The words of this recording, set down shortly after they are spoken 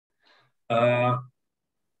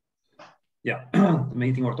Ja, de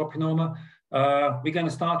meeting wordt opgenomen. We're going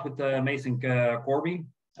to start with Mason Corby,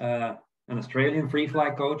 an Australian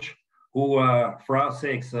Freefly coach who, for our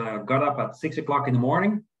sakes, got up at 6 o'clock in the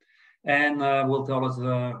morning and will tell us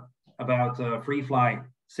about Freefly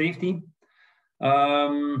safety.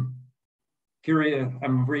 I'm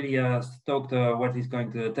really stoked what he's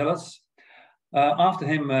going to tell us. After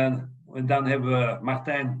him, dan hebben we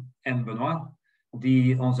Martijn en Benoit,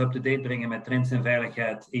 die ons up-to-date brengen met trends en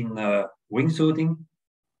veiligheid in wingsuiting.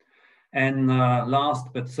 And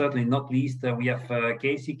last but certainly not least, we have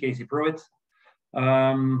Casey Pruitt,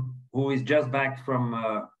 who is just back from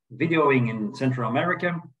videoing in Central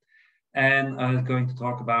America and is going to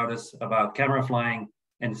talk about camera flying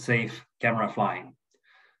and safe camera flying.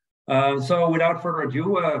 So without further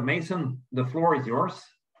ado, Mason, the floor is yours.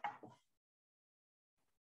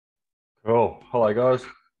 Cool. Hello, guys.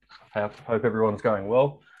 Hope everyone's going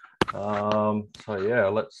well. So yeah,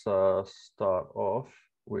 let's start off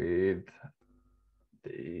with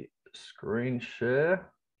the screen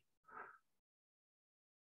share.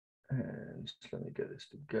 And just let me get this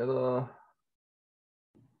together.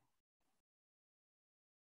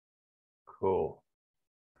 Cool.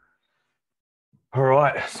 All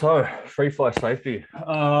right, so Freefly safety.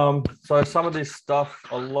 So some of this stuff,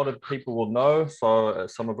 a lot of people will know. So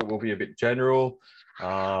some of it will be a bit general,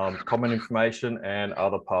 common information, and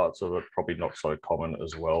other parts of it probably not so common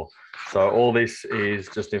as well. So all this is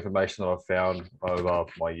just information that I've found over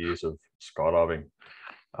my years of skydiving.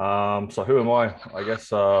 So who am I? I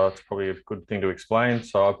guess it's probably a good thing to explain.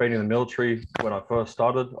 So I've been in the military when I first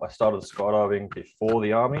started. I started skydiving before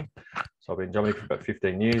the army. So I've been jumping for about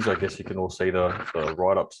 15 years. I guess you can all see the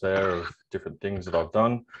write-ups there of different things that I've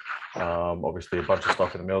done. Obviously a bunch of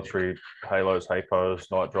stuff in the military, halos,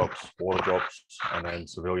 HAPOs, night drops, water drops, and then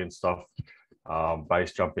civilian stuff,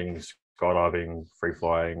 base jumping, skydiving, free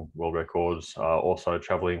flying, world records, also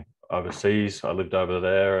traveling overseas. I lived over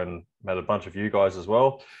there and met a bunch of you guys as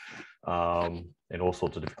well, in all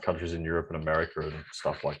sorts of different countries in Europe and America and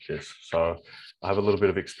stuff like this. So I have a little bit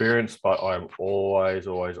of experience, but I'm always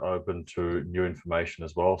open to new information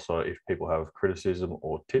as well. So if people have criticism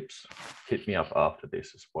or tips, hit me up after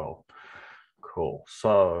this as well. Cool.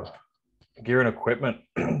 So gear and equipment.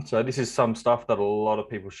 So this is some stuff that a lot of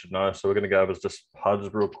people should know. So we're going to go over just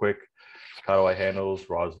PUDs real quick, cutaway handles,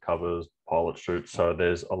 riser covers, pilot chute. So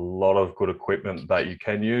there's a lot of good equipment that you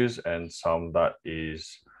can use and some that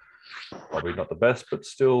is probably not the best, but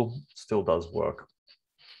still does work.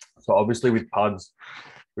 So obviously with PUDs,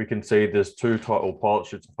 we can see there's two types, or pilot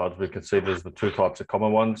chutes and PUDs, we can see there's the two types of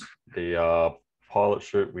common ones, the pilot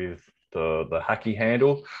chute with the hacky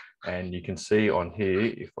handle. And you can see on here,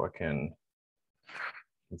 if I can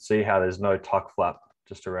see how there's no tuck flap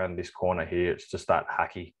just around this corner here. It's just that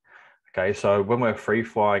hacky. Okay, so when we're free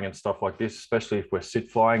flying and stuff like this, especially if we're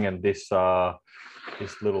sit flying and this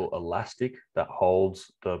little elastic that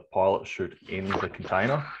holds the pilot chute in the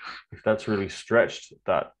container, if that's really stretched,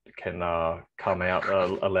 that can come out,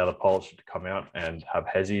 allow the pilot chute to come out and have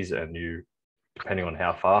hezzies, and you, depending on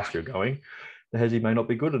how fast you're going, the hezzy may not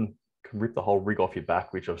be good and can rip the whole rig off your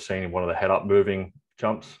back, which I've seen in one of the head up moving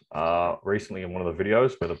jumps recently in one of the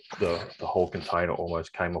videos where the whole container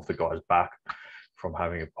almost came off the guy's back from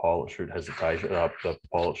having a pilot chute hesitation, the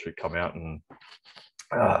pilot chute come out and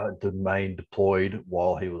the main deployed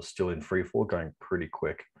while he was still in free fall, going pretty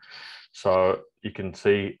quick. So you can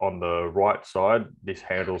see on the right side, this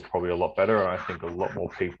handle is probably a lot better. And I think a lot more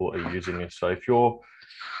people are using this. So if you're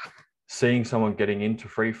seeing someone getting into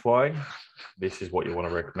free flying, this is what you want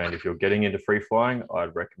to recommend. If you're getting into free flying,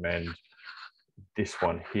 I'd recommend this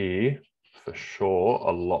one here for sure,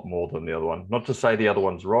 a lot more than the other one. Not to say the other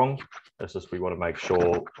one's wrong. It's just we want to make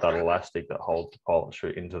sure that elastic that holds the pilot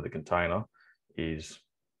chute into the container is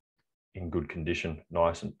in good condition,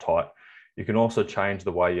 nice and tight. You can also change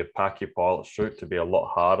the way you pack your pilot chute to be a lot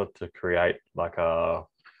harder to create like a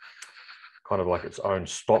kind of like its own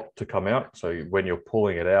stop to come out. So when you're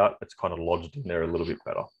pulling it out, it's kind of lodged in there a little bit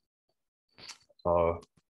better. So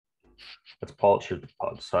it's pilot chute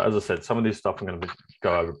PUDs. So as I said, some of this stuff I'm going to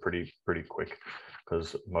go over pretty quick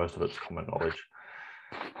because most of it's common knowledge.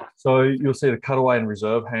 So you'll see the cutaway and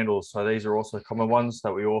reserve handles. So these are also common ones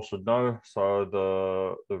that we all should know. So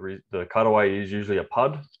the cutaway is usually a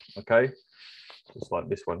PUD, okay, just like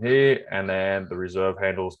this one here. And then the reserve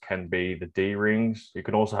handles can be the D rings. You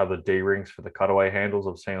can also have the D rings for the cutaway handles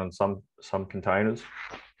I've seen on some containers.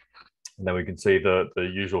 And then we can see the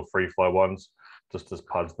usual free fly ones, just as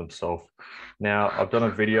PUDs themselves. Now, I've done a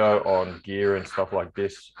video on gear and stuff like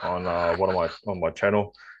this on my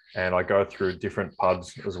channel, and I go through different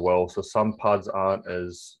PUDs as well. So some PUDs aren't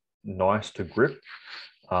as nice to grip.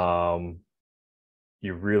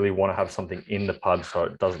 You really want to have something in the pud so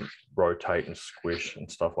it doesn't rotate and squish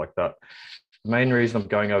and stuff like that. The main reason I'm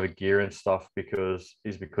going over gear and stuff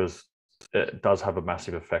is because it does have a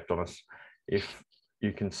massive effect on us. If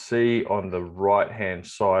you can see on the right-hand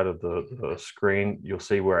side of the screen, you'll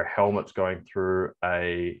see where a helmet's going through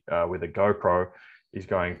with a GoPro is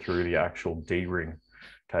going through the actual D-ring.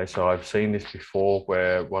 Okay, so I've seen this before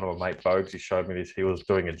where one of my mate Bogues, he showed me this. He was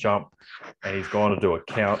doing a jump and he's gone to do a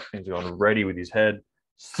count. He's gone ready with his head,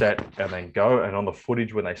 set, and then go. And on the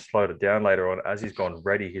footage, when they slowed it down later on, as he's gone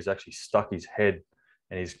ready, he's actually stuck his head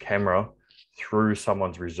and his camera through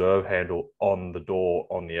someone's reserve handle on the door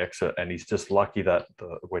on the exit. And he's just lucky that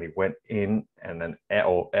when he went in and then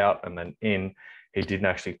out and then in, he didn't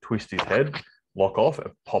actually twist his head, lock off,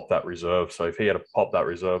 and pop that reserve. So if he had to pop that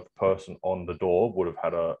reserve, the person on the door would have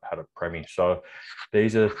had a premie. So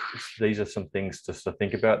these are some things just to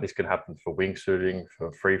think about. This can happen for wingsuiting,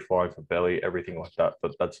 for free flying, for belly, everything like that.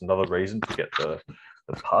 But that's another reason to get the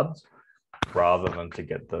PUDs rather than to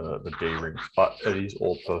get the D-rings. But it is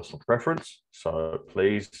all personal preference. So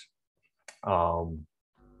please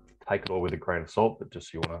take it all with a grain of salt, but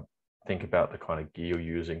just you want to think about the kind of gear you're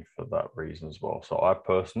using for that reason as well. So I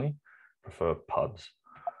personally prefer PUDs.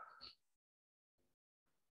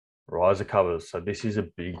 Riser covers. So this is a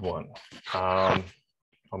big one. I'm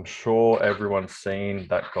sure everyone's seen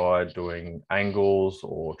that guy doing angles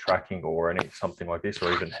or tracking or something like this,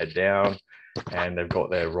 or even head down, and they've got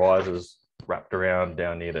their risers wrapped around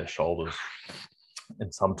down near their shoulders.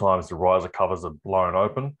 And sometimes the riser covers are blown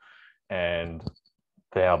open, and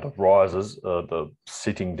now the risers are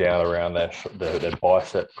sitting down around their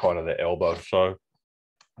bicep, kind of their elbow. So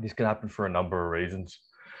this can happen for a number of reasons.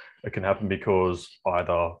 It can happen because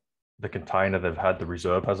either the container they've had, the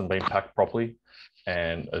reserve hasn't been packed properly,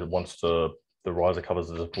 and it wants the riser covers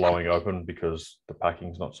are just blowing open because the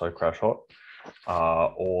packing's not so crash hot.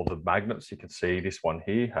 Or the magnets, you can see this one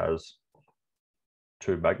here has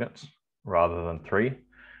 2 magnets rather than 3.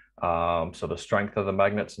 So the strength of the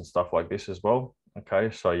magnets and stuff like this as well.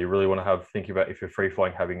 Okay, so you really want to think about, if you're free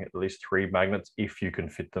flying, having at least 3 magnets if you can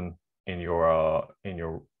fit them in your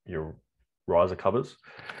riser covers.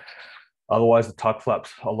 Otherwise, the tuck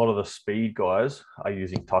flaps, a lot of the speed guys are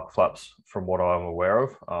using tuck flaps from what I'm aware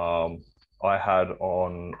of. I had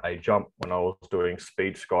on a jump when I was doing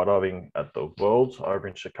speed skydiving at the Worlds over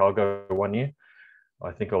in Chicago one year.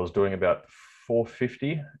 I think I was doing about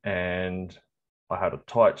 450 and I had a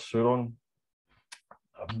tight suit on,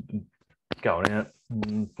 going out,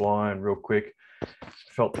 flying real quick.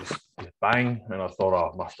 Felt this bang and I thought,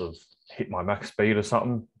 oh, I must have hit my max speed or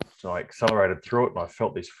something. So I accelerated through it and I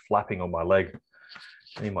felt this flapping on my leg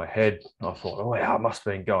and in my head. And I thought, oh, yeah, I must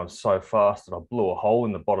have been going so fast that I blew a hole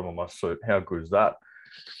in the bottom of my suit. How good is that?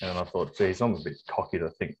 And I thought, geez, I'm a bit cocky to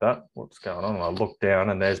think that. What's going on? And I looked down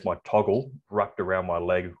and there's my toggle wrapped around my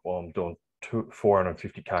leg while I'm doing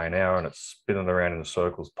 450k an hour and it's spinning around in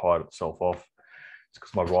circles, tied itself off. It's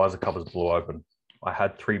because my riser covers blew open. I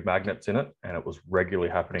had 3 magnets in it and it was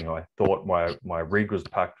regularly happening. I thought my rig was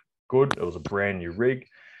packed good. It was a brand new rig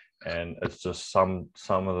and it's just some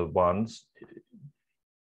of the ones,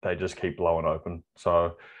 they just keep blowing open.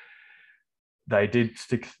 So they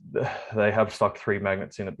have stuck 3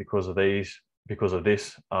 magnets in it because of this,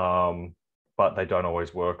 but they don't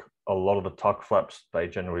always work. A lot of the tuck flaps, they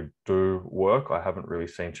generally do work. I haven't really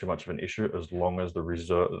seen too much of an issue as long as the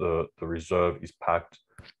reserve is packed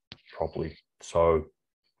properly. So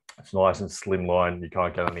it's nice and slimline. You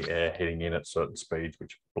can't get any air hitting in at certain speeds,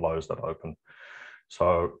 which blows that open.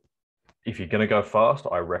 So if you're going to go fast,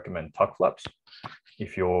 I recommend tuck flaps.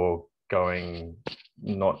 If you're going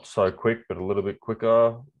not so quick, but a little bit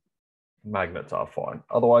quicker, magnets are fine.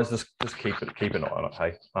 Otherwise, just keep an eye on it,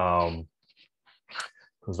 hey,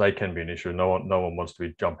 because they can be an issue. No one wants to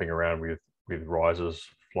be jumping around with risers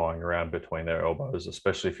flying around between their elbows,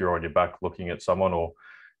 especially if you're on your back looking at someone, or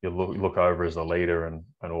you look over as a leader and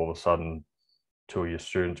all of a sudden 2 of your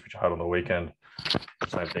students, which I had on the weekend,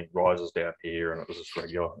 same thing, risers down here, and it was just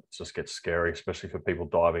regular. It just gets scary, especially for people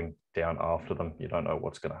diving down after them. You don't know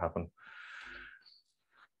what's going to happen.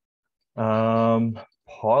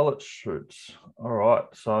 Pilot chutes. All right,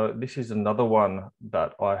 so this is another one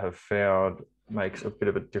that I have found makes a bit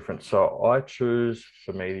of a difference. So I choose,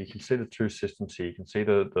 for me, you can see the 2 systems here. You can see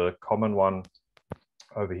the common one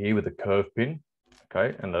over here with the curve pin,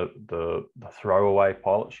 okay, and the throwaway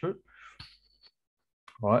pilot chute,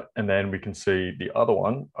 right? And then we can see the other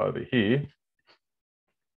one over here,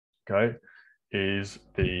 okay, is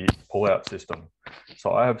the pull-out system.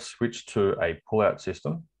 So I have switched to a pull-out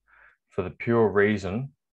system for the pure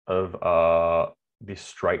reason of this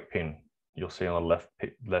straight pin you'll see on the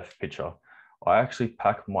left picture, I actually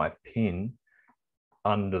pack my pin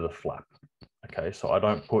under the flap. Okay, so I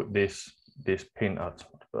don't put this pin, I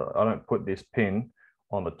don't put this pin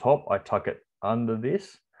on the top. I tuck it under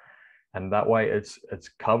this, and that way it's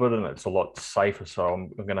covered and it's a lot safer. So I'm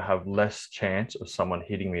going to have less chance of someone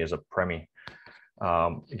hitting me as a premie.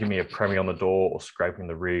 Give me a premie on the door or scraping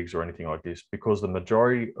the rigs or anything like this, because the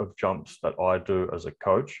majority of jumps that I do as a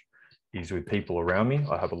coach is with people around me.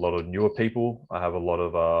 I have a lot of newer people. I have a lot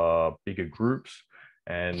of bigger groups,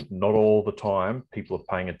 and not all the time people are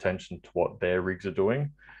paying attention to what their rigs are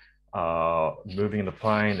doing. Moving in the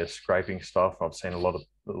plane, they're scraping stuff. I've seen a lot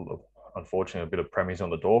of, unfortunately, a bit of premies on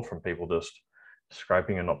the door from people just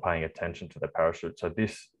scraping and not paying attention to their parachute. So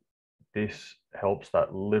this helps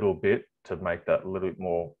that little bit to make that a little bit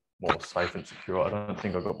more safe and secure. I don't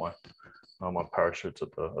think I've got my parachutes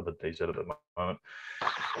at the DZ at the moment.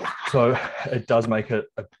 So it does make it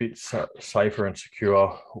a bit safer and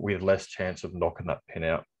secure with less chance of knocking that pin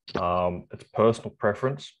out. It's personal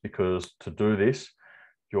preference, because to do this,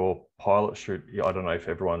 your pilot chute, I don't know if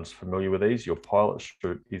everyone's familiar with these, your pilot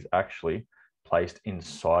chute is actually placed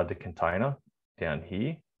inside the container down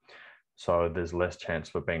here. So there's less chance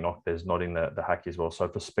for being knocked. There's not in the hacky as well. So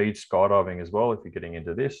for speed skydiving as well, if you're getting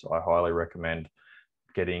into this, I highly recommend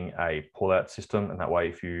getting a pull-out system. And that way,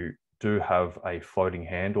 if you do have a floating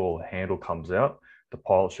handle or the handle comes out, the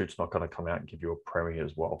pilot chute's not going to come out and give you a premie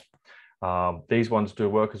as well. These ones do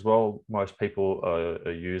work as well. Most people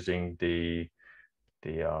are using the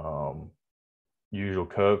usual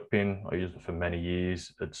curve pin. I used it for many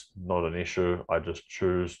years. It's not an issue. I just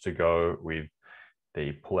choose to go with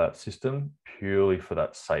the pull-out system purely for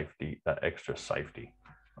that safety, that extra safety.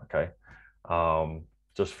 Okay.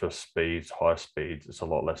 Just for speeds, high speeds, it's a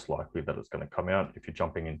lot less likely that it's going to come out. If you're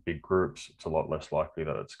jumping in big groups, it's a lot less likely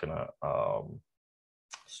that it's going to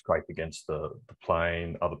scrape against the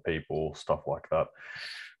plane, other people, stuff like that.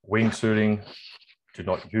 Wingsuiting, do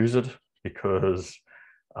not use it, because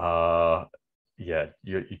yeah,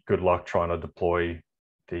 good luck trying to deploy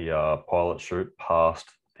the pilot chute past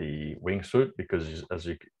the wingsuit, because as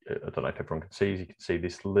you, I don't know if everyone can see, you can see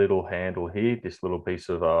this little handle here, this little piece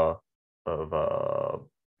of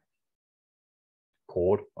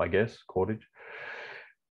cord, I guess, cordage.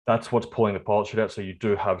 That's what's pulling the pilot chute out. So you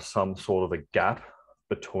do have some sort of a gap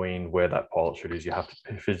between where that pilot chute is. You have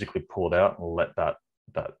to physically pull it out and let that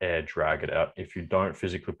air drag it out. If you don't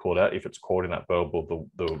physically pull it out, if it's caught in that bulb of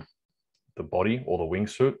the body or the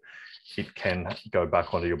wingsuit, it can go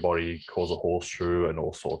back onto your body, cause a horseshoe and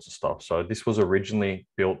all sorts of stuff. So this was originally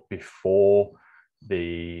built before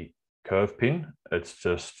the curve pin. It's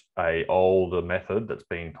just a older method that's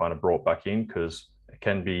been kind of brought back in, because it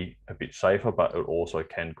can be a bit safer, but it also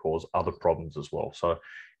can cause other problems as well. So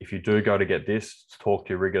if you do go to get this, talk to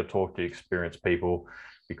your rigger, talk to experienced people,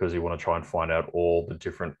 because you want to try and find out all the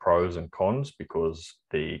different pros and cons, because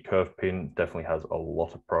the curve pin definitely has a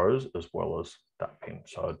lot of pros as well as that pin.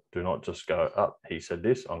 So do not just go, oh, he said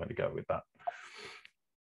this, I'm going to go with that.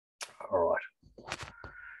 All right.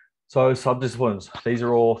 So subdisciplines, these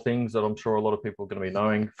are all things that I'm sure a lot of people are going to be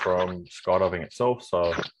knowing from skydiving itself.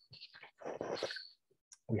 So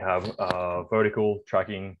we have vertical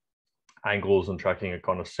tracking, angles and tracking are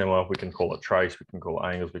kind of similar. We can call it trace, we can call it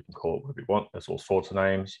angles, we can call it whatever we want. There's all sorts of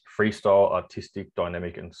names. Freestyle, artistic,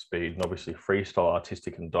 dynamic, and speed. And obviously freestyle,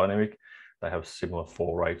 artistic, and dynamic, they have similar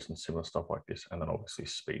fall rates and similar stuff like this. And then obviously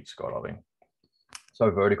speed skydiving. So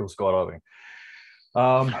vertical skydiving.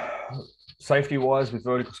 Safety-wise with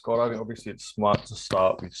vertical skydiving, obviously it's smart to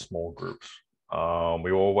start with small groups.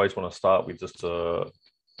 We always want to start with just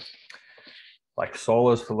like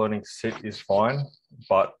solos for learning sit is fine,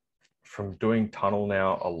 but from doing tunnel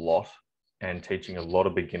now a lot and teaching a lot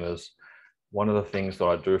of beginners, one of the things that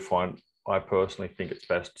I do find, I personally think it's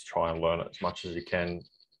best to try and learn it as much as you can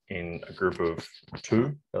in a group of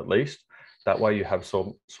 2 at least. That way you have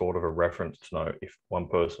some sort of a reference to know if one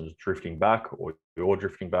person is drifting back or you're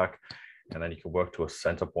drifting back, and then you can work to a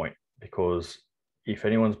center point. Because if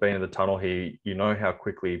anyone's been in the tunnel here, you know how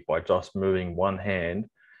quickly, by just moving one hand,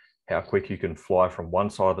 how quick you can fly from one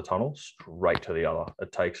side of the tunnel straight to the other.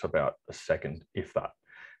 It takes about a second, if that.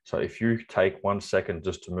 So if you take 1 second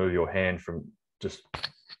just to move your hand from just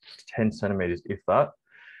 10 centimeters, if that,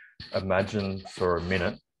 imagine for a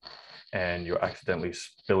minute, and you're accidentally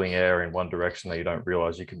spilling air in one direction that you don't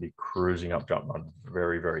realize, you can be cruising up jump run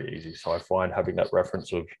very, very easy. So I find having that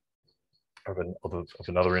reference of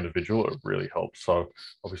another individual, it really helps. So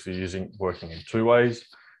obviously working in 2 ways,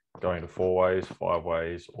 going to 4 ways, 5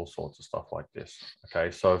 ways, all sorts of stuff like this.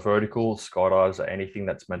 Okay, so vertical skydives are anything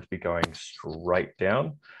that's meant to be going straight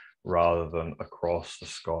down. rather than across the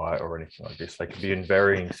sky or anything like this. They can be in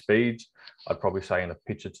varying speeds. I'd probably say in a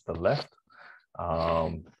picture to the left,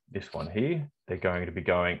 this one here, they're going to be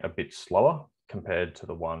going a bit slower compared to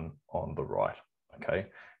the one on the right, okay?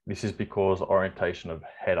 This is because orientation of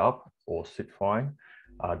head up or sit flying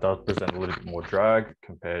does present a little bit more drag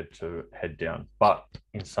compared to head down. But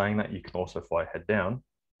in saying that, you can also fly head down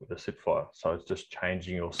with a sit flyer. So it's just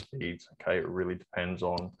changing your speeds, okay? It really depends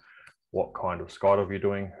on what kind of skydive you're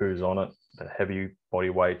doing, who's on it, the heavy body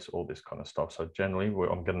weights, all this kind of stuff. So generally,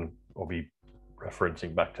 I'll be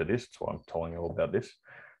referencing back to this, so I'm telling you all about this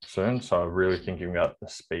soon. So really thinking about the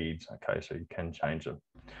speeds, okay? So you can change them.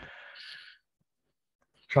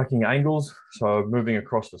 Tracking angles, so moving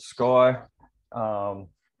across the sky.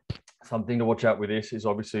 Something to watch out with this is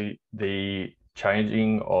obviously the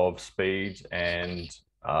changing of speeds and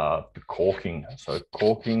the corking. So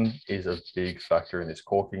corking is a big factor in this.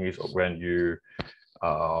 Corking is when you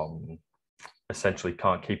essentially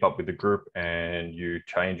can't keep up with the group and you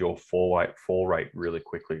change your fall rate really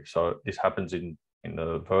quickly. So this happens in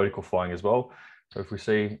the vertical flying as well. So if we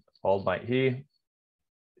see old mate here,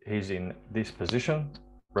 he's in this position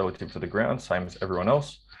relative to the ground, same as everyone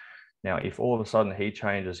else. Now, if all of a sudden he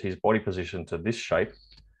changes his body position to this shape,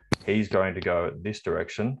 he's going to go this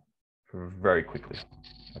direction very quickly,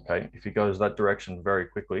 okay? If he goes that direction very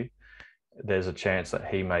quickly, there's a chance that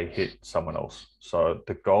he may hit someone else. So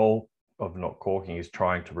the goal of not corking is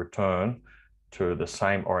trying to return to the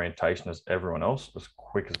same orientation as everyone else as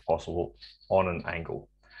quick as possible on an angle.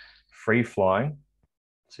 Free flying,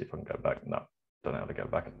 let's see if I can go back. No, don't know how to go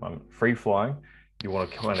back at the moment. Free flying, you want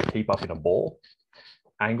to kind of keep up in a ball.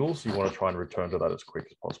 Angles, you want to try and return to that as quick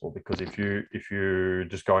as possible, because if you're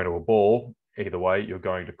just going to a ball, either way, you're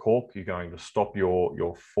going to cork, you're going to stop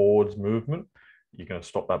your forwards movement, you're going to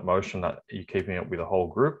stop that motion that you're keeping up with the whole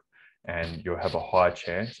group, and you'll have a high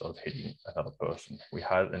chance of hitting another person. We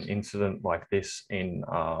had an incident like this in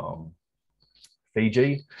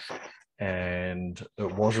Fiji, and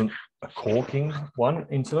it wasn't a corking one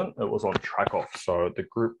incident, it was on track off. So the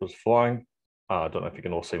group was flying. I don't know if you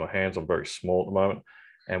can all see my hands, I'm very small at the moment.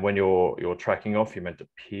 And when you're tracking off, you're meant to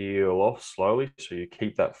peel off slowly. So you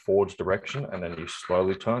keep that forwards direction and then you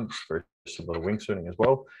slowly turn. It's very similar to wingsuiting as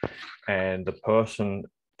well. And the person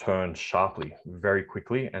turned sharply, very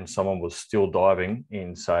quickly, and someone was still diving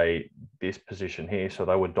in, say, this position here. So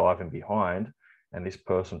they were diving behind, and this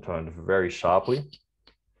person turned very sharply.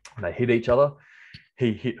 And they hit each other.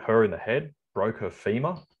 He hit her in the head, broke her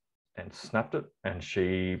femur, and snapped it, and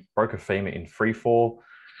she broke her femur in free fall.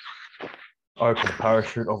 Opened the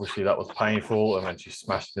parachute, obviously that was painful, and then she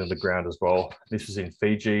smashed into the ground as well. This is in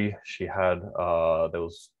Fiji. She had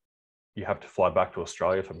you have to fly back to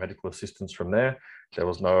Australia for medical assistance from there. There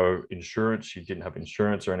was no insurance. She didn't have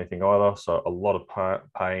insurance or anything either, so a lot of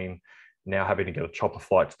pain. Now having to get a chopper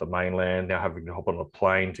flight to the mainland, now having to hop on a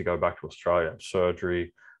plane to go back to Australia,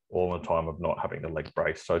 surgery, all in the time of not having the leg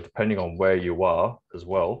brace. So depending on where you are as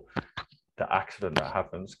well, the accident that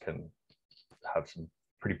happens can have some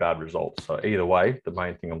pretty bad results. So either way, the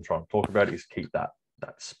main thing I'm trying to talk about is keep that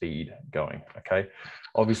speed going, okay?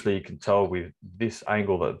 Obviously, you can tell with this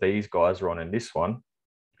angle that these guys are on in this one,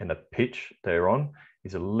 and the pitch they're on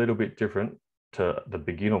is a little bit different to the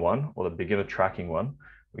beginner one, or the beginner tracking one,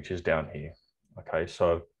 which is down here, okay?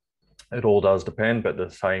 So it all does depend, but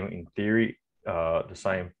the same in theory, the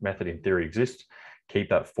same method in theory exists. Keep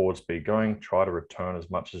that forward speed going, try to return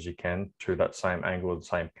as much as you can to that same angle and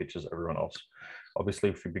same pitch as everyone else. Obviously,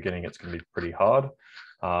 if you're beginning, it's going to be pretty hard.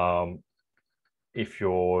 If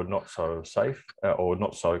you're not so safe or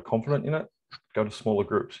not so confident in it, go to smaller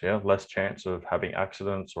groups, yeah, less chance of having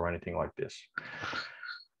accidents or anything like this.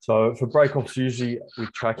 So for break-offs, usually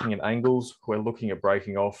with tracking and angles, we're looking at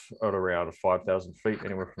breaking off at around 5,000 feet,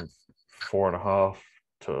 anywhere from 4.5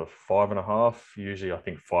 to 5.5. Usually, I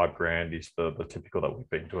think $5,000 is the typical that we've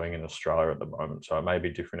been doing in Australia at the moment. So it may be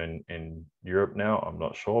different in Europe now, I'm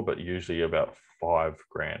not sure, but usually about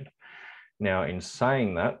 $5,000. Now, in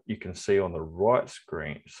saying that, you can see on the right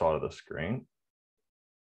side of the screen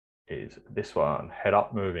is this one, head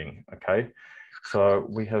up moving, okay? So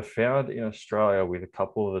we have found in Australia with a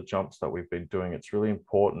couple of the jumps that we've been doing, it's really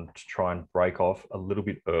important to try and break off a little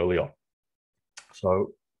bit earlier.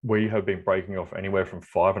 So we have been breaking off anywhere from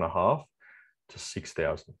 5.5 to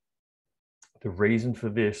 6,000. The reason for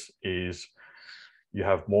this is you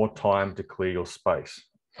have more time to clear your space.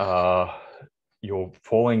 You're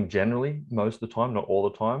falling generally most of the time, not all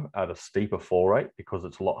the time, at a steeper fall rate because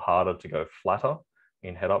it's a lot harder to go flatter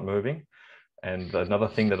in head up moving. And another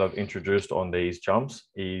thing that I've introduced on these jumps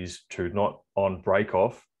is to not on break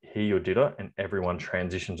off, hear your ditter and everyone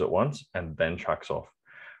transitions at once and then tracks off.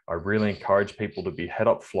 I really encourage people to be head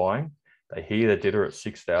up flying. They hear their didder at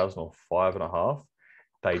 6,000 or 5.5.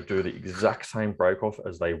 They do the exact same break off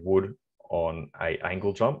as they would on a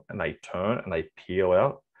angle jump, and they turn and they peel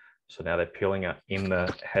out. So now they're peeling out in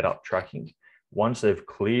the head up tracking. Once they've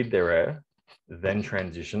cleared their air, then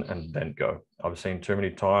transition and then go. I've seen too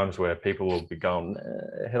many times where people will be going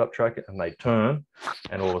head up track and they turn,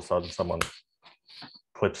 and all of a sudden someone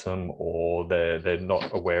clips them, or they're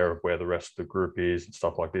not aware of where the rest of the group is and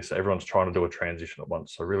stuff like this. So everyone's trying to do a transition at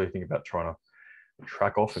once. So really think about trying to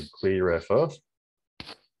track off and clear your air first,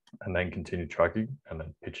 and then continue tracking and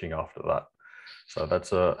then pitching after that. So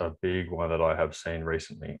that's a big one that I have seen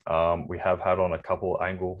recently. We have had on a couple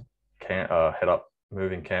angle head up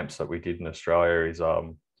moving camps that we did in Australia is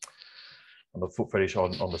on the foot fetish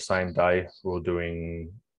on the same day, we were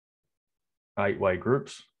doing 8-way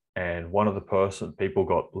groups, and one of the people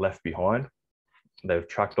got left behind. They've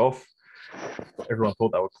tracked off. Everyone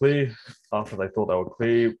thought they were clear. After they thought they were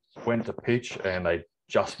clear, went to pitch and they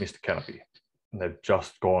just missed the canopy. And they've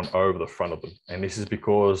just gone over the front of them. And this is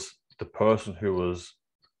because the person who was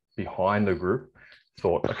behind the group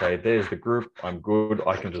thought, okay, there's the group, I'm good,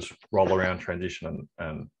 I can just roll around, transition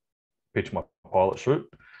and pitch my pilot chute,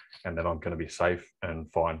 and then I'm going to be safe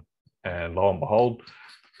and fine. And lo and behold,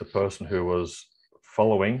 the person who was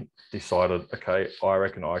following decided, okay, I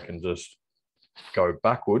reckon I can just go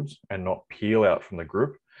backwards and not peel out from the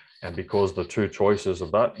group. And because the two choices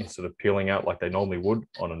of that, instead of peeling out like they normally would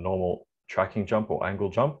on a normal tracking jump or angle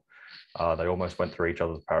jump, they almost went through each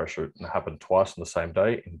other's parachute, and it happened twice on the same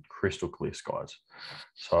day in crystal clear skies.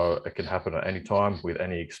 So it can happen at any time with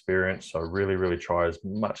any experience. So really, really try as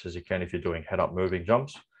much as you can if you're doing head up moving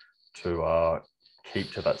jumps to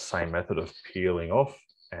keep to that same method of peeling off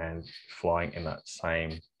and flying in that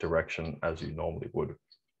same direction as you normally would.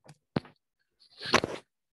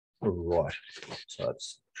 Right, so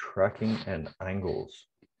that's tracking and angles.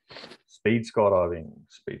 Speed skydiving.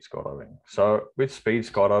 So with speed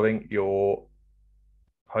skydiving, you're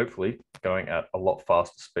hopefully going at a lot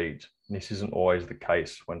faster speeds. This isn't always the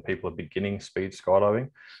case. When people are beginning speed skydiving,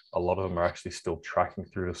 a lot of them are actually still tracking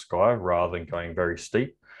through the sky rather than going very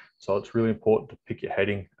steep. So it's really important to pick your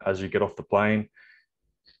heading as you get off the plane,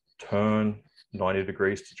 turn 90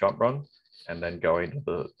 degrees to jump run, and then go into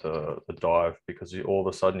the dive, because all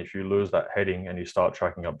of a sudden, if you lose that heading and you start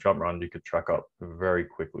tracking up jump run, you could track up very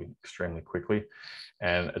quickly, extremely quickly.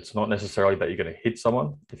 And it's not necessarily that you're going to hit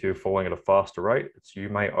someone if you're falling at a faster rate. It's you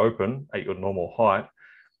may open at your normal height,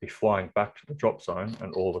 be flying back to the drop zone,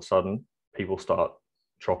 and all of a sudden people start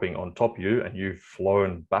dropping on top of you and you've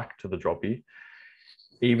flown back to the droppy,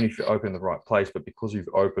 even if you open in the right place. But because you've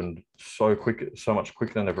opened so much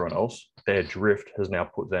quicker than everyone else, their drift has now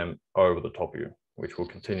put them over the top of you, which we'll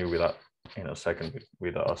continue with that in a second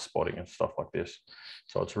with spotting and stuff like this.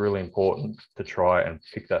 So it's really important to try and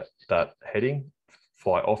pick that heading,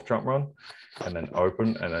 fly off jump run, and then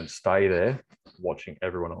open, and then stay there watching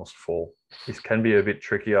everyone else fall. This can be a bit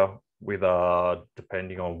trickier with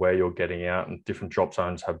depending on where you're getting out, and different drop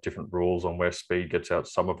zones have different rules on where speed gets out.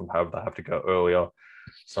 Some of them they have to go earlier.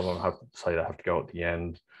 Some of them have to say they have to go at the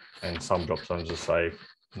end, and some drop zones just say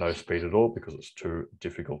no speed at all because it's too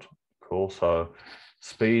difficult. Cool. So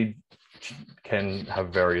speed can have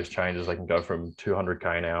various changes. They can go from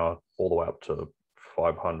 200k an hour all the way up to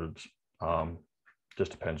 500s.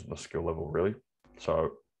 Just depends on the skill level, really.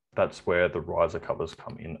 So that's where the riser covers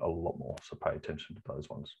come in a lot more. So pay attention to those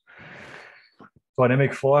ones.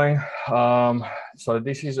 Dynamic flying. So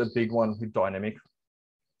this is a big one with dynamic.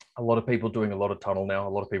 A lot of people doing a lot of tunnel now, a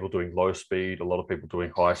lot of people doing low speed, a lot of people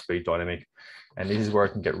doing high speed dynamic. And this is where it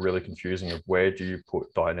can get really confusing of where do you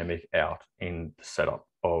put dynamic out in the setup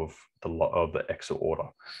of the exit order.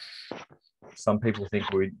 Some people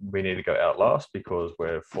think we need to go out last because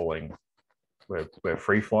we're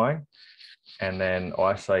free flying. And then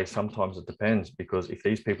I say sometimes it depends, because if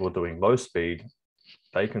these people are doing low speed,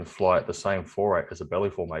 they can fly at the same fore rate as a belly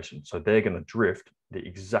formation. So they're going to drift the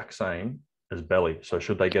exact same as belly. So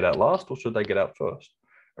should they get out last or should they get out first?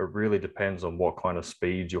 It really depends on what kind of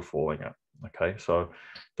speeds you're falling at. Okay, so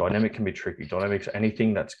dynamic can be tricky. Dynamics,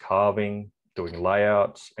 anything that's carving, doing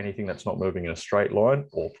layouts, anything that's not moving in a straight line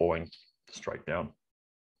or falling straight down.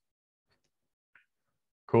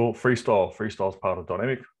 Cool. Freestyle. Freestyle is part of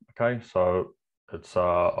dynamic. Okay, so it's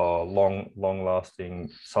a long-lasting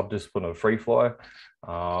subdiscipline of free fly.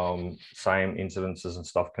 Same incidences and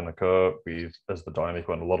stuff can occur as the dynamic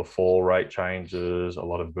one. A lot of fall rate changes, a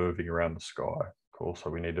lot of moving around the sky. Cool. So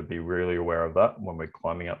we need to be really aware of that when we're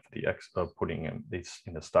climbing up for the putting this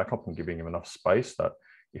in the stack up and giving them enough space that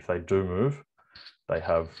if they do move, they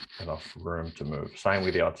have enough room to move. Same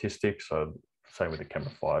with the artistic. So Same with the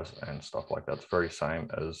Chemifies and stuff like that. It's very same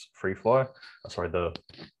as Freefly, sorry, the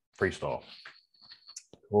freestyle.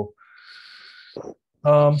 Cool.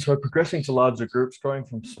 So progressing to larger groups, going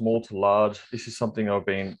from small to large, this is something I've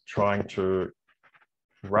been trying to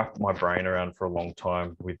wrap my brain around for a long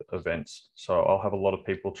time with events. So I'll have a lot of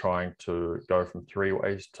people trying to go from 3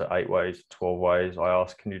 ways to 8 ways, 12 ways. I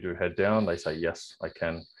ask, can you do head down? They say, yes, I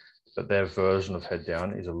can. But their version of head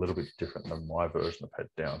down is a little bit different than my version of head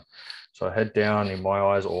down. So head down in my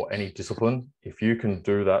eyes, or any discipline, if you can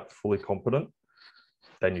do that fully competent,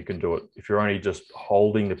 then you can do it. If you're only just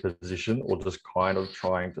holding the position or just kind of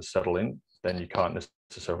trying to settle in, then you can't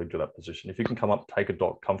necessarily do that position. If you can come up, take a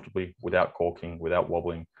dot comfortably without corking, without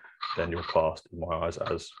wobbling, then you're classed in my eyes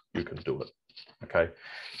as you can do it. Okay.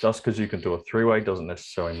 Just because you can do a 3-way doesn't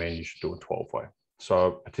necessarily mean you should do a 12-way.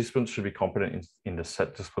 So participants should be competent in the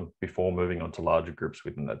set discipline before moving on to larger groups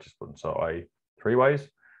within that discipline. So 3 ways,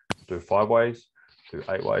 do 5 ways, do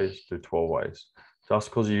 8 ways, do 12 ways. Just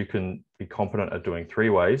because you can be competent at doing 3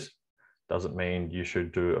 ways doesn't mean you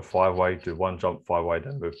should do a 5-way, do 1 jump, 5-way,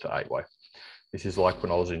 then move to 8-way. This is like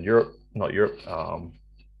when I was in Europe, not Europe,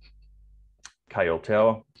 KL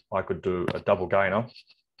Tower. I could do a double gainer,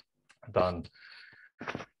 a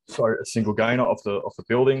single gainer off the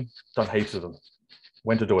building, done heaps of them.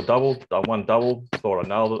 Went to do a double, done 1 double, thought I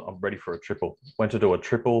nailed it, I'm ready for a triple. Went to do a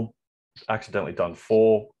triple, accidentally done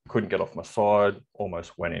 4, couldn't get off my side,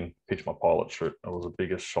 almost went in, pitched my pilot chute. It was the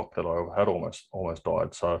biggest shock that I ever had, almost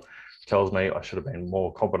died. So it tells me I should have been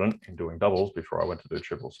more competent in doing doubles before I went to do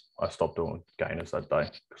triples. I stopped doing gainers that day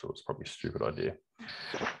because it was probably a stupid idea.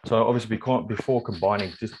 So obviously before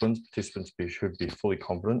combining disciplines, participants should be fully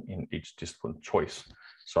competent in each discipline choice.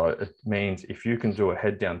 So it means if you can do a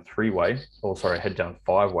head down 3-way, or sorry, a head down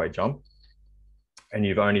 5-way jump, and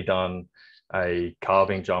you've only done a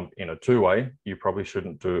carving jump in a 2-way, you probably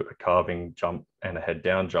shouldn't do a carving jump and a head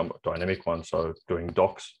down jump, a dynamic one. So doing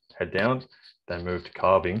docks, head down, then move to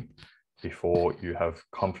carving before you have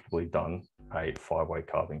comfortably done a 5-way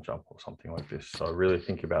carving jump or something like this. So really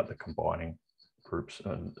think about the combining groups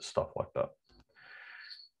and stuff like that.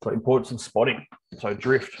 So importance of spotting. So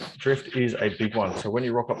drift is a big one. So when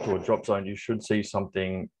you rock up to a drop zone, you should see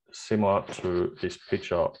something similar to this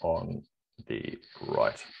picture on the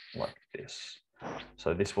right, like this.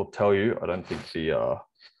 So this will tell you, I don't think the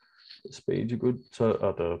speeds are good, so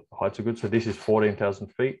the heights are good. So this is 14,000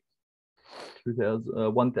 feet,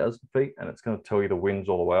 1,000 feet, and it's going to tell you the winds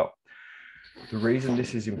all the way up. The reason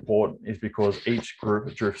this is important is because each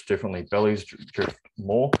group drifts differently. Bellies drift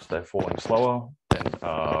more, so they're falling slower,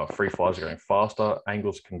 and free flies are going faster.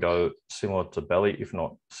 Angles can go similar to belly, if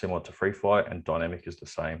not similar to free fly, and dynamic is the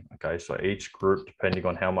same. Okay, so each group, depending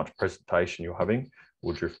on how much presentation you're having,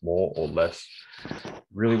 will drift more or less.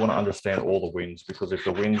 Really want to understand all the winds, because if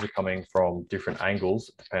the winds are coming from different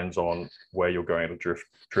angles, it depends on where you're going to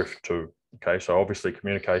drift to. Okay, so obviously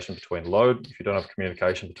communication between load. If you don't have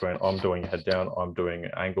communication between I'm doing head down, I'm doing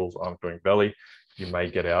angles, I'm doing belly, you may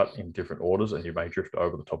get out in different orders and you may drift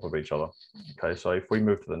over the top of each other. Okay, so if we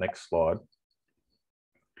move to the next slide,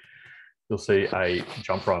 you'll see a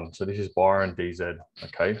jump run. So this is Byron DZ.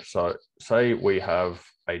 Okay, so say we have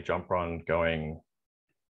a jump run going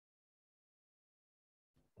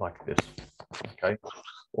like this. Okay,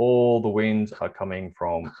 all the winds are coming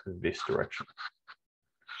from this direction.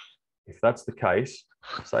 If that's the case,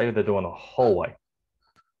 say they're doing a whole way,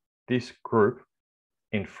 this group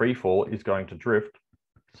in free fall is going to drift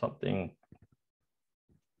something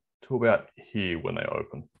to about here when they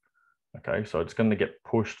open. Okay, so it's going to get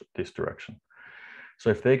pushed this direction. So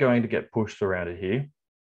if they're going to get pushed around to here,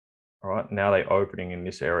 all right, now they're opening in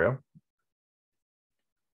this area.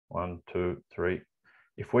 1, 2, 3.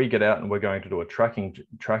 If we get out and we're going to do a tracking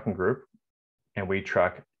group and we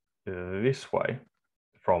track this way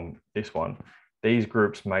from this one, these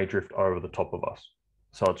groups may drift over the top of us.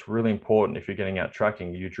 So it's really important, if you're getting out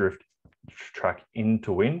tracking, you track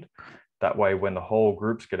into wind. That way, when the whole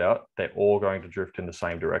groups get out, they're all going to drift in the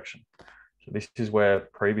same direction. So this is where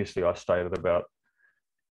previously I stated about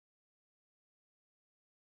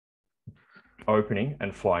opening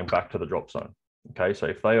and flying back to the drop zone. Okay, so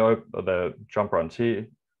if they open the jump runs here,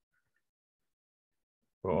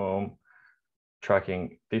 boom,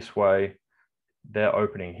 tracking this way, they're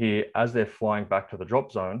opening here. As they're flying back to the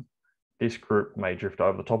drop zone, this group may drift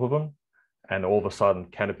over the top of them, and all of a sudden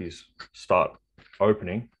canopies start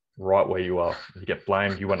opening right where you are. You get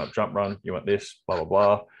blamed, you went up jump run, you went this, blah, blah,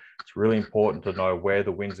 blah. It's really important to know where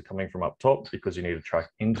the winds are coming from up top, because you need to track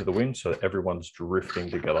into the wind so that everyone's drifting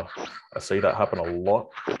together. I see that happen a lot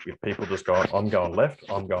with people just going, I'm going left,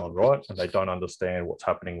 I'm going right, and they don't understand what's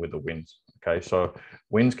happening with the winds. Okay, so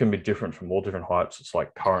winds can be different from all different heights. It's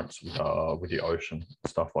like currents with the ocean,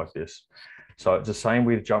 stuff like this. So it's the same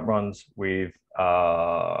with jump runs with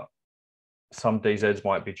some DZs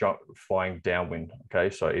might be flying downwind.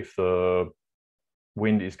 Okay, so if the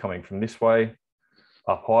wind is coming from this way,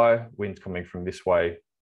 up high, wind's coming from this way,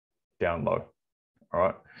 down low. All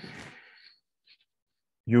right.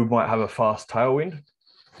 You might have a fast tailwind.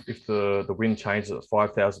 If the wind changes at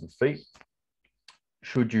 5,000 feet,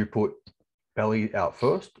 should you put belly out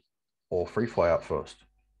first or free fly out first?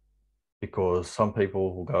 Because some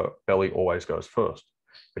people will go, belly always goes first.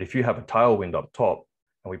 But if you have a tailwind up top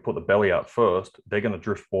and we put the belly out first, they're going to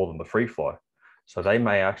drift more than the free fly. So they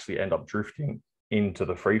may actually end up drifting into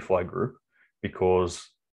the free fly group because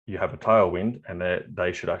you have a tailwind, and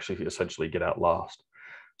they should actually essentially get out last.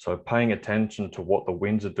 So paying attention to what the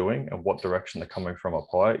winds are doing and what direction they're coming from up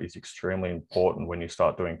high is extremely important when you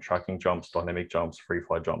start doing tracking jumps, dynamic jumps, free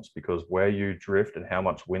fly jumps, because where you drift and how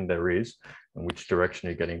much wind there is and which direction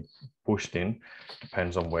you're getting pushed in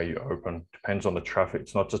depends on where you open, depends on the traffic.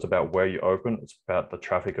 It's not just about where you open, it's about the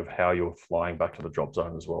traffic of how you're flying back to the drop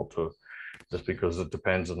zone as well too, just because it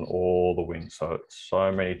depends on all the winds.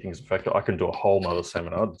 So many things affect it. I can do a whole nother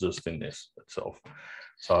seminar just in this itself.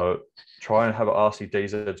 So try and have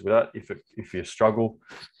RCDZs with that. If you struggle,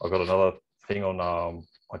 I've got another thing on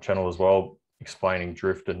my channel as well, explaining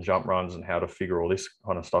drift and jump runs and how to figure all this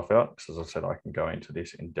kind of stuff out. Because as I said, I can go into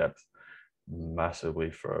this in depth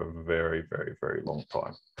massively for a very, very, very long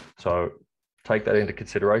time. So take that into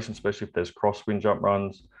consideration, especially if there's crosswind jump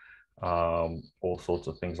runs, all sorts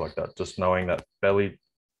of things like that. Just knowing that belly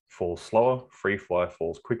falls slower, free fly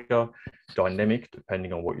falls quicker, dynamic,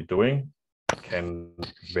 depending on what you're doing, can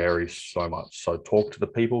vary so much. So talk to the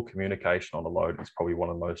people. Communication on the load is probably one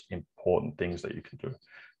of the most important things that you can do.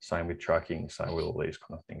 Same with tracking, same with all these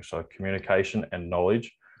kind of things. So communication and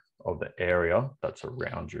knowledge of the area that's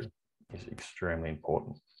around you is extremely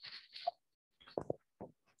important.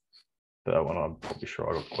 That one I'm probably sure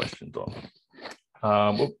I got questions on.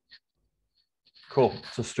 Well, cool.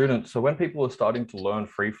 So students, so when people are starting to learn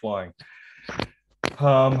free flying,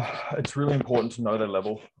 it's really important to know their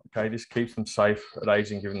level. Okay, this keeps them safe at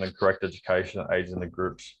aids in giving them correct education, aids in the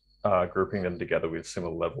groups, grouping them together with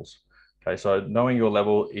similar levels. Okay, so knowing your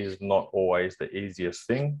level is not always the easiest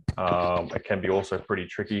thing. It can be also pretty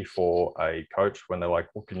tricky for a coach when they're like,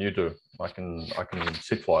 what can you do? I can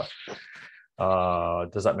sit fly.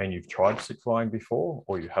 Does that mean you've tried sit flying before,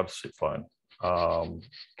 or you have sit flown?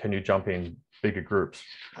 Can you jump in bigger groups?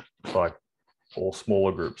 It's like, or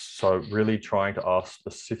smaller groups. So really trying to ask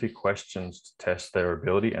specific questions to test their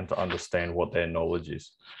ability and to understand what their knowledge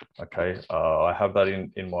is. Okay, I have that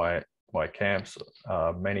in my camps.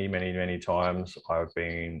 Many times I've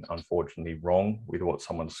been unfortunately wrong with what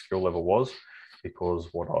someone's skill level was, because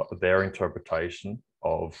their interpretation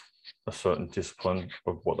of a certain discipline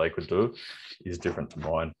of what they could do is different to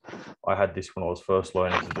mine. I had this when I was first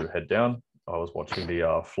learning to do head down. I was watching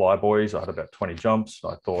the Fly Boys. I had about 20 jumps.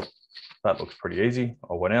 I thought, that looks pretty easy.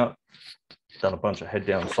 I went out, done a bunch of head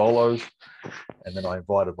down solos, and then I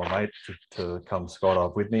invited my mate to come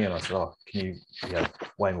skydive with me. And I said, oh, can you have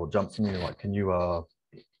way more jumps than me? Like, can you, what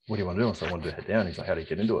do you want to do? I said, I want to do head down. He's like, how do you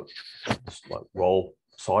get into it? Just like roll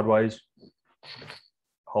sideways,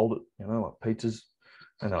 hold it, you know, like pizzas,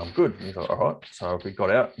 and then I'm good. And he's like, all right. So we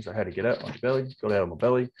got out. He's like, how to get out on your belly? Got out on my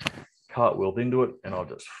belly, cartwheeled into it, and I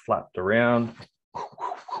just flapped around,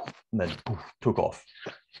 and then took off.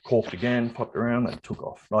 Corked again, popped around, and took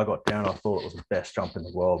off. And I got down. I thought it was the best jump in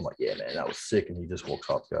the world. I'm like, yeah, man, that was sick. And he just walks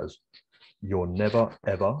up, goes, you're never,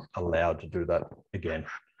 ever allowed to do that again.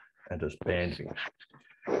 And just banned me.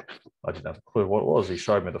 I didn't have a clue what it was. He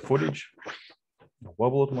showed me the footage. I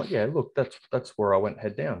wobbled. I'm like, yeah, look, that's where I went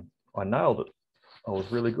head down. I nailed it. I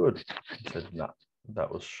was really good. He said, no,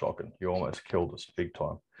 that was shocking. You almost killed us big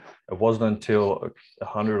time. It wasn't until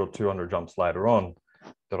 100 or 200 jumps later on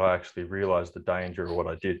that I actually realized the danger of what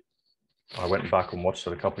I did. I went back and watched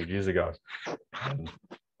it a couple of years ago. And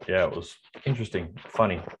yeah, it was interesting,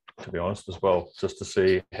 funny, to be honest, as well, just to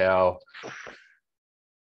see how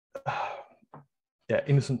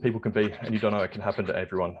innocent people can be, and you don't know, it can happen to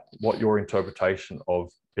everyone. What your interpretation of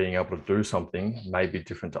being able to do something may be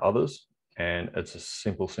different to others, and it's a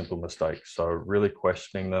simple mistake. So really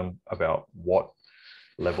questioning them about what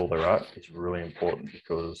level they're at is really important,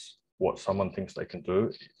 because what someone thinks they can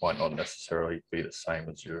do might not necessarily be the same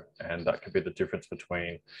as you. And that could be the difference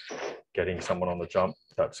between getting someone on the jump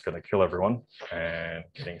that's going to kill everyone, and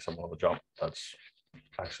getting someone on the jump that's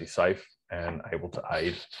actually safe and able to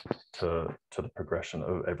aid to the progression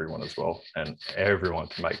of everyone as well. And everyone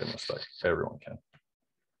can make a mistake. Everyone can.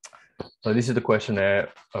 So this is the questionnaire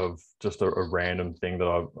of just a random thing that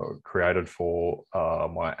I've created for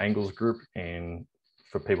my angles group and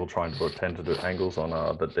for people trying to attend to do angles on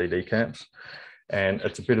the DD camps. And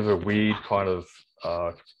it's a bit of a weird kind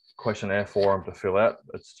of questionnaire for them to fill out.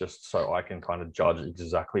 It's just so I can kind of judge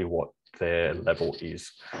exactly what their level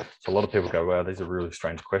is. So a lot of people go, wow, these are really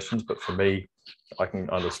strange questions. But for me, I can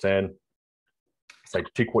understand, say,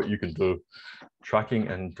 tick what you can do. Tracking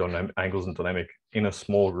and angles and dynamic in a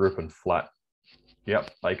small group and flat.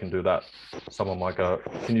 Yep, they can do that. Someone might go,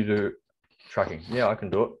 can you do tracking? Yeah, I can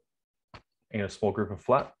do it. In a small group and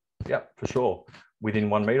flat? Yeah, for sure. Within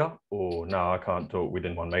 1 meter? Oh, no, I can't do it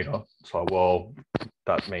within 1 meter. So, well,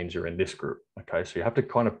 that means you're in this group. Okay, so you have to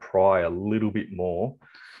kind of pry a little bit more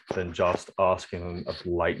than just asking them a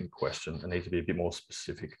blatant question. It needs to be a bit more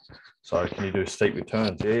specific. So can you do steep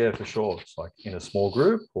returns? Yeah, for sure. It's like in a small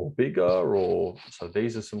group or bigger, or so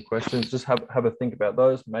these are some questions. Just have a think about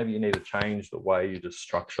those. Maybe you need to change the way you just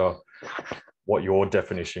structure what your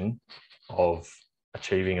definition of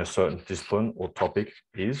achieving a certain discipline or topic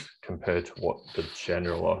is compared to what the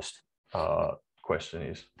generalized question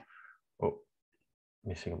is. Oh,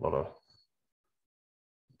 missing a lot of.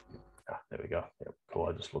 There we go. Yep, cool.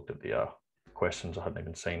 I just looked at the questions. I hadn't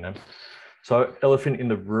even seen them. So elephant in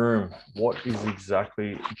the room. What is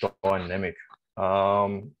exactly dynamic?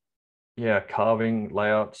 Yeah, carving,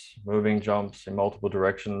 layouts, moving jumps in multiple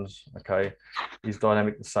directions. Okay. Is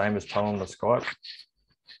dynamic the same as tunnel in the sky?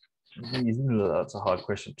 That's a hard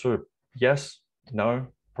question too. Yes, no,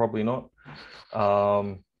 probably not.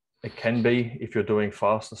 It can be if you're doing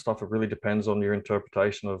faster stuff. It really depends on your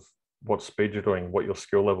interpretation of what speed you're doing, what your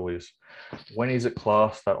skill level is. When is it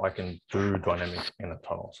classed that I can do dynamic in a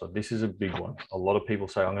tunnel? So this is a big one. A lot of people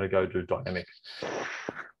say, I'm going to go do dynamic.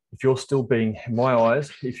 If you're still being, in my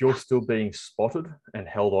eyes, if you're still being spotted and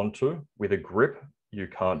held onto with a grip, you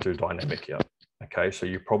can't do dynamic yet. Okay, so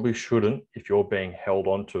you probably shouldn't, if you're being held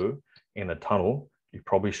onto in a tunnel, you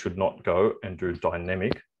probably should not go and do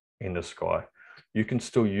dynamic in the sky. You can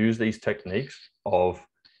still use these techniques of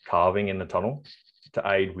carving in the tunnel to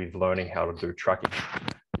aid with learning how to do tracking.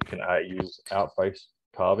 You can use outface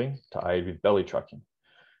carving to aid with belly tracking.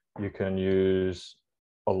 You can use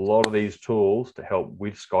a lot of these tools to help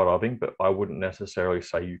with skydiving, but I wouldn't necessarily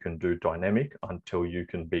say you can do dynamic until you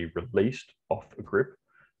can be released off the grip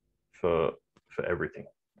for everything.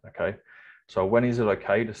 Okay, so when is it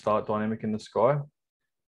okay to start dynamic in the sky?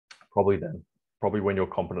 Probably then, probably when you're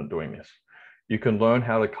competent doing this. You can learn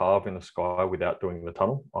how to carve in the sky without doing the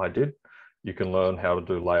tunnel. I did. You can learn how to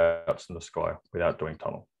do layouts in the sky without doing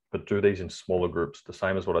tunnel, but do these in smaller groups. The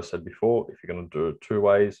same as what I said before. If you're going to do it 2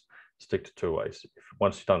 ways, stick to 2 ways.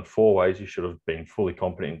 Once you've done 4 ways, you should have been fully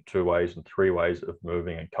competent in 2 ways and 3 ways of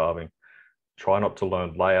moving and carving. Try not to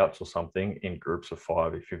learn layouts or something in groups of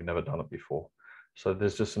 5 if you've never done it before. So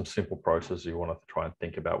there's just some simple processes you want to try and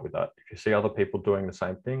think about with that. If you see other people doing the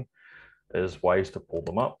same thing, there's ways to pull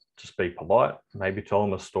them up. Just be polite. Maybe tell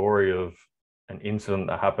them a story of an incident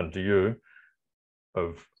that happened to you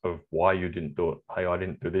of why you didn't do it. Hey, I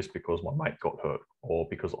didn't do this because my mate got hurt or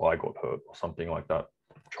because I got hurt or something like that.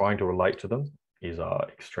 Trying to relate to them is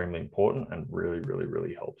extremely important and really, really,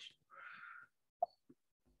 really helps.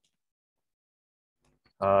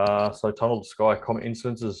 So tunnel to sky, common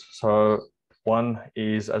incidences. So one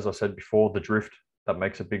is, as I said before, the drift. That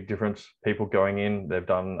makes a big difference. People going in, they've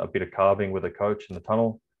done a bit of carving with a coach in the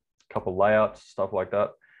tunnel, a couple of layouts, stuff like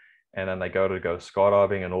that. And then they go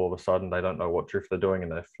skydiving and all of a sudden they don't know what drift they're doing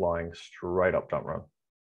and they're flying straight up jump run.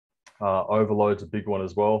 Overload's a big one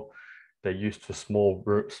as well. They're used to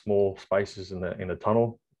small spaces in the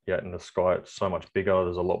tunnel, yet in the sky it's so much bigger.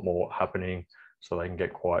 There's a lot more happening, so they can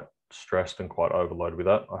get quite stressed and quite overloaded with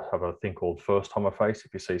that. I have a thing called first timer face.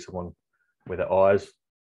 If you see someone with their eyes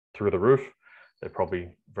through the roof, they're probably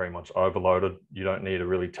very much overloaded. You don't need to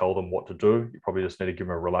really tell them what to do. You probably just need to give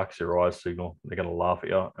them a relax your eyes signal. They're going to laugh at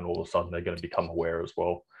you and all of a sudden they're going to become aware as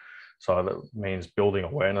well. So that means building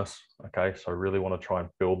awareness. Okay, so I really want to try and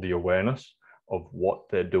build the awareness of what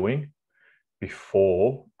they're doing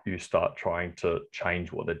before you start trying to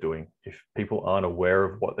change what they're doing. If people aren't aware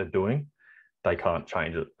of what they're doing, they can't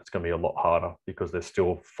change it. It's going to be a lot harder because they're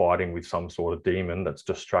still fighting with some sort of demon that's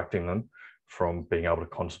distracting them from being able to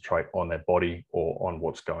concentrate on their body or on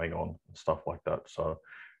what's going on and stuff like that. So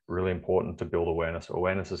really important to build awareness.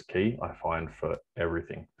 Awareness is key, I find, for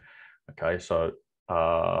everything. Okay, so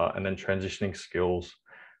and then transitioning skills.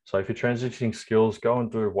 So if you're transitioning skills, go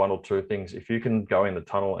and do one or two things. If you can go in the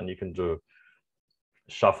tunnel and you can do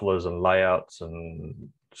shufflers and layouts and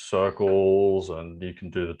circles, and you can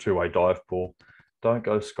do the two-way dive pool, don't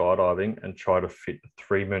go skydiving and try to fit a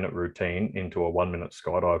 3-minute routine into a 1-minute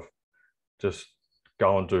skydive. Just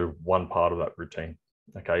go and do one part of that routine.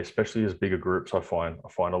 Okay, especially as bigger groups, I find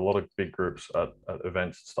a lot of big groups at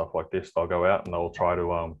events and stuff like this, they'll go out and they'll try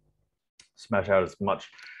to smash out as much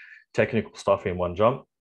technical stuff in one jump,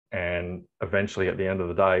 and eventually at the end of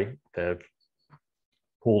the day, they've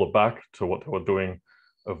pulled it back to what they were doing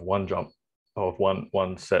of one jump, of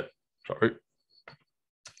one set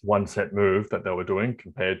move that they were doing,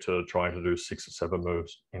 compared to trying to do 6 or 7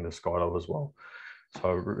 moves in the skydive as well.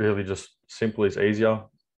 So really just simply is easier.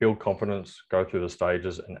 Build confidence, go through the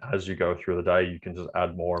stages, and as you go through the day, you can just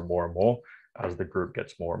add more and more and more as the group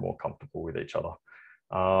gets more and more comfortable with each other.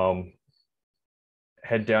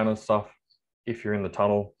 Head down and stuff. If you're in the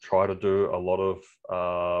tunnel, try to do a lot of,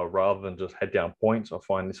 rather than just head down points. I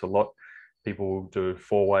find this a lot. People do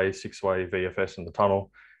 4-way, 6-way VFS in the tunnel,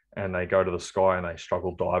 and they go to the sky and they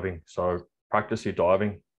struggle diving. So practice your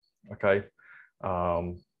diving, okay?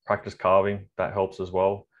 Practice carving, that helps as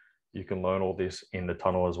well. You can learn all this in the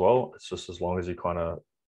tunnel as well. It's just as long as you kind of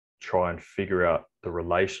try and figure out the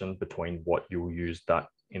relation between what you'll use that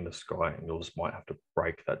in the sky, and you'll just might have to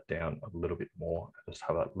break that down a little bit more and just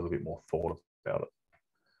have that little bit more thought about it.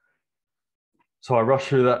 So I rushed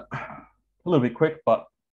through that a little bit quick, but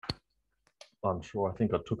I'm sure I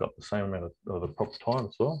think I took up the same amount of the proper time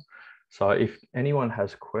as well. So if anyone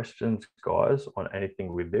has questions, guys, on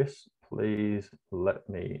anything with this, please let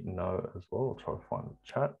me know as well. I'll try to find the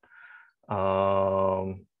chat.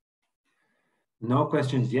 No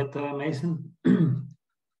questions yet, Mason.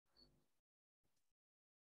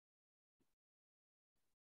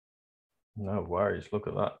 No worries. Look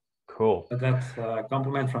at that. Cool. That's a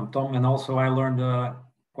compliment from Tom, and also I learned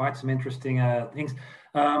quite some interesting things.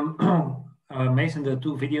 Mason, the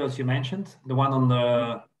 2 videos you mentioned, the one on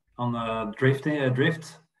the drift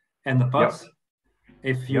and the putts. Yep.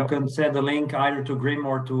 If you can send a link either to Grim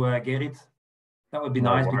or to Gerrit, that would be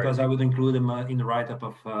nice, because I would include them in the write-up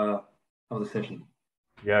of the session.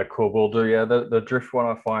 Yeah, cool. We'll do. Yeah, the drift one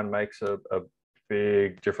I find makes a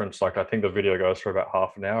big difference. Like I think the video goes for about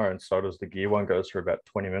half an hour, and so does the gear one, goes for about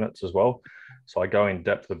 20 minutes as well. So I go in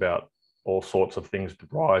depth about all sorts of things,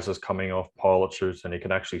 risers coming off, pilot chutes, and you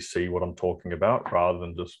can actually see what I'm talking about rather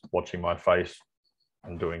than just watching my face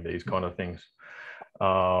and doing these kind of things.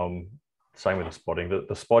 Same with the spotting.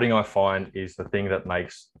 The spotting I find is the thing that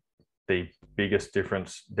makes the biggest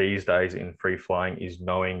difference these days in free flying, is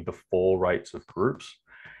knowing the fall rates of groups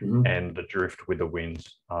and the drift with the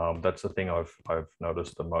winds. That's the thing I've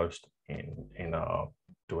noticed the most in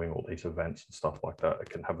doing all these events and stuff like that. It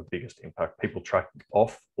can have the biggest impact. People track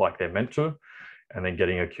off like they're meant to, and then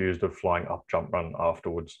getting accused of flying up jump run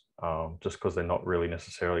afterwards, just because they're not really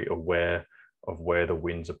necessarily aware of where the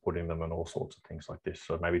winds are putting them and all sorts of things like this.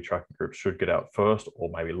 So maybe tracking groups should get out first, or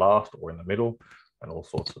maybe last, or in the middle, and all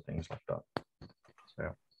sorts of things like that. So,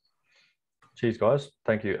 yeah. Cheers, guys.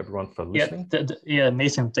 Thank you, everyone, for listening. Yeah,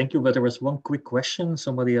 Mason, thank you. But there was one quick question.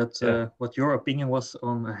 Somebody had what your opinion was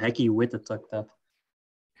on a hacky with a tuck tab.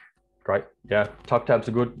 Great. Yeah, tuck tabs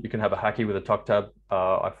are good. You can have a hacky with a tuck tab.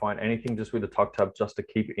 I find anything just with a tuck tab just to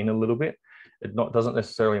keep in a little bit. It doesn't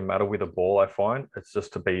necessarily matter with a ball, I find. It's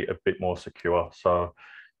just to be a bit more secure. So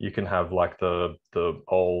you can have like the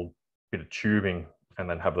old bit of tubing and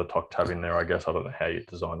then have the tuck tab in there, I guess. I don't know how you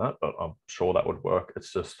design that, but I'm sure that would work.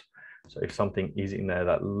 It's just, so if something is in there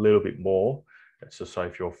that little bit more, it's just so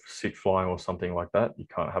if you're sit flying or something like that, you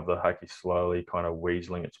can't have the hacky slowly kind of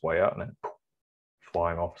weaseling its way out and then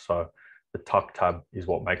flying off. So the tuck tab is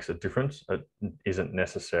what makes a difference. It isn't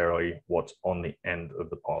necessarily what's on the end of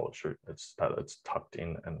the pilot chute. It's that it's tucked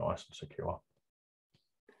in and nice and secure.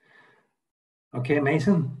 Okay,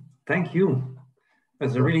 Mason, thank you.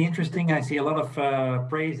 It's really interesting. I see a lot of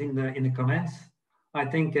praise in the comments. I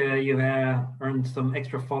think you have earned some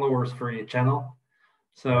extra followers for your channel.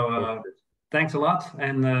 So thanks a lot,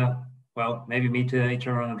 and well, maybe meet each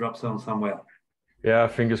other on a drop zone somewhere. Yeah,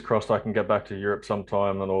 fingers crossed I can get back to Europe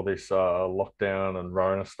sometime and all this lockdown and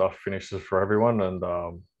Rona stuff finishes for everyone, and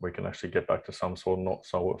we can actually get back to some sort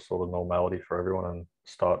of normality for everyone and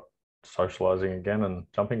start socializing again, and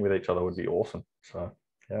jumping with each other would be awesome. So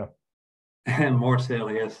yeah. And more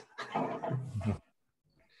sail, yes.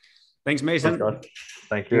 Thanks, Mason. Thanks, guys.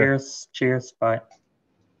 Thank you. Cheers. Cheers. Bye.